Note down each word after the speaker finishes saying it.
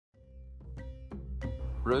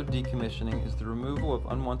Road decommissioning is the removal of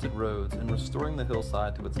unwanted roads and restoring the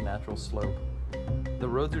hillside to its natural slope. The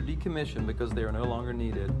roads are decommissioned because they are no longer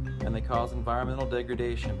needed, and they cause environmental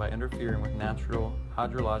degradation by interfering with natural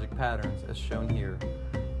hydrologic patterns as shown here,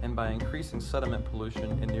 and by increasing sediment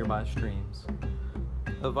pollution in nearby streams.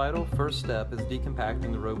 A vital first step is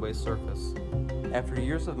decompacting the roadway surface. After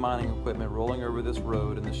years of mining equipment rolling over this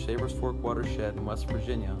road in the Shavers Fork watershed in West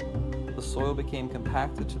Virginia, the soil became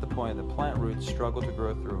compacted to the point that plant roots struggle to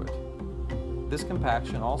grow through it. This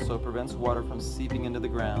compaction also prevents water from seeping into the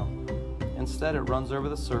ground. Instead, it runs over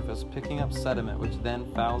the surface, picking up sediment which then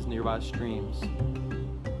fouls nearby streams.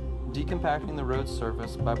 Decompacting the road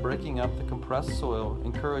surface by breaking up the compressed soil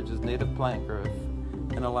encourages native plant growth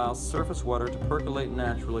and allows surface water to percolate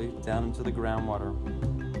naturally down into the groundwater.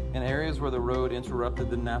 In areas where the road interrupted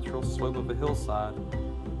the natural slope of a hillside,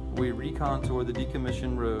 we recontour the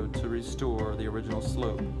decommissioned road to restore the original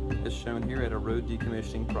slope, as shown here at a road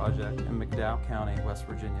decommissioning project in McDowell County, West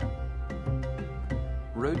Virginia.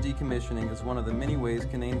 Road decommissioning is one of the many ways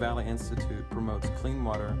Canaan Valley Institute promotes clean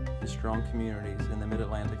water and strong communities in the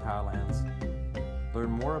Mid-Atlantic Highlands.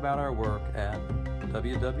 Learn more about our work at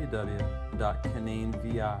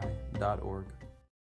www.canaanvi.org.